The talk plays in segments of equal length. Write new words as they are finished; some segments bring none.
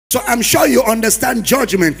So I'm sure you understand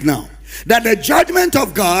judgment now. That the judgment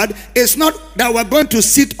of God is not that we're going to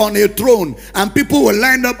sit on a throne and people will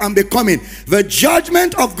line up and be coming. The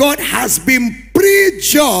judgment of God has been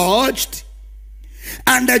prejudged,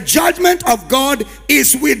 and the judgment of God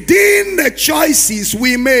is within the choices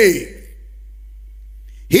we make.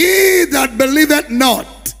 He that believeth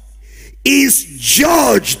not is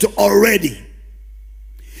judged already.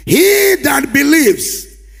 He that believes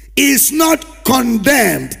is not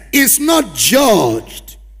condemned, is not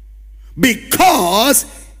judged, because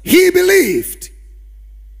he believed.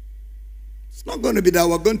 It's not going to be that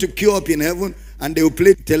we're going to queue up in heaven and they will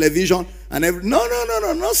play television and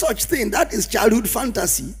no such thing. That is childhood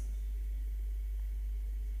fantasy.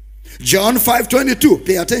 John 5:22.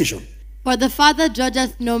 Pay attention. For the Father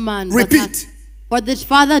judgeth no man. Repeat. For the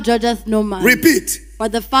Father judgeth no man. Repeat. For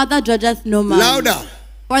the Father judgeth no man. Louder.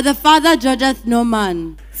 For the Father judgeth no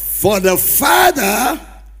man. For the Father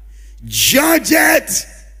judgeth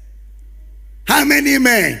how many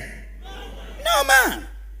men? No man.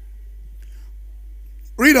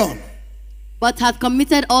 Read on. But hath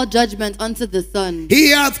committed all judgment unto the Son.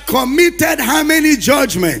 He hath committed how many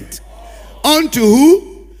judgment? Unto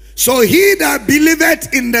who? So he that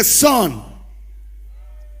believeth in the Son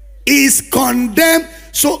is condemned.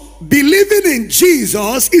 So believing in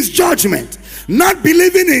Jesus is judgment. Not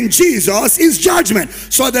believing in Jesus is judgment.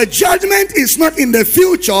 So the judgment is not in the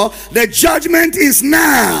future. The judgment is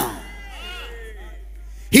now.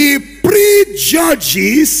 He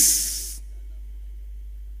prejudges,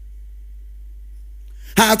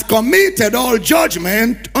 hath committed all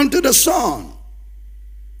judgment unto the Son.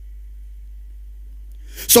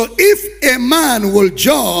 So if a man will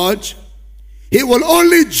judge, he will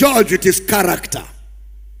only judge with his character.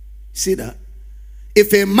 See that?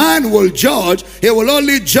 If a man will judge, he will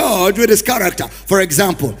only judge with his character. For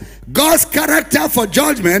example, God's character for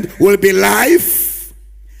judgment will be life,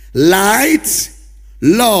 light,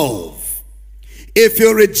 love. If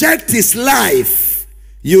you reject his life,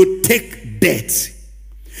 you take death.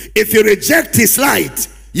 If you reject his light,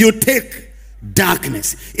 you take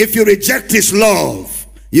darkness. If you reject his love,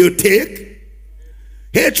 you take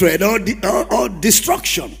hatred or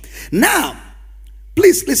destruction. Now,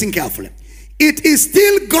 please listen carefully. It is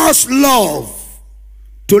still God's love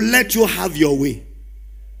to let you have your way.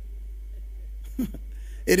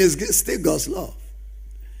 It is still God's love.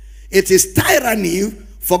 It is tyranny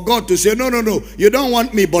for God to say, no, you don't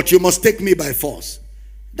want me, but you must take me by force.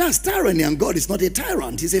 That's tyranny, and God is not a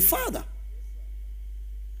tyrant. He's a father.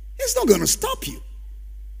 He's not going to stop you.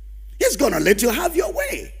 He's going to let you have your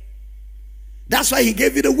way. That's why he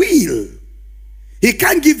gave you the will. He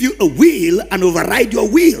can't give you a will and override your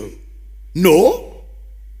will. No.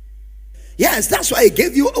 Yes, that's why he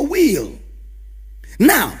gave you a will.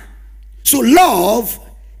 Now, so love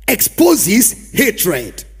exposes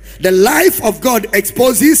hatred. The life of God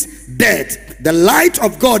exposes death. The light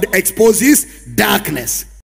of God exposes darkness.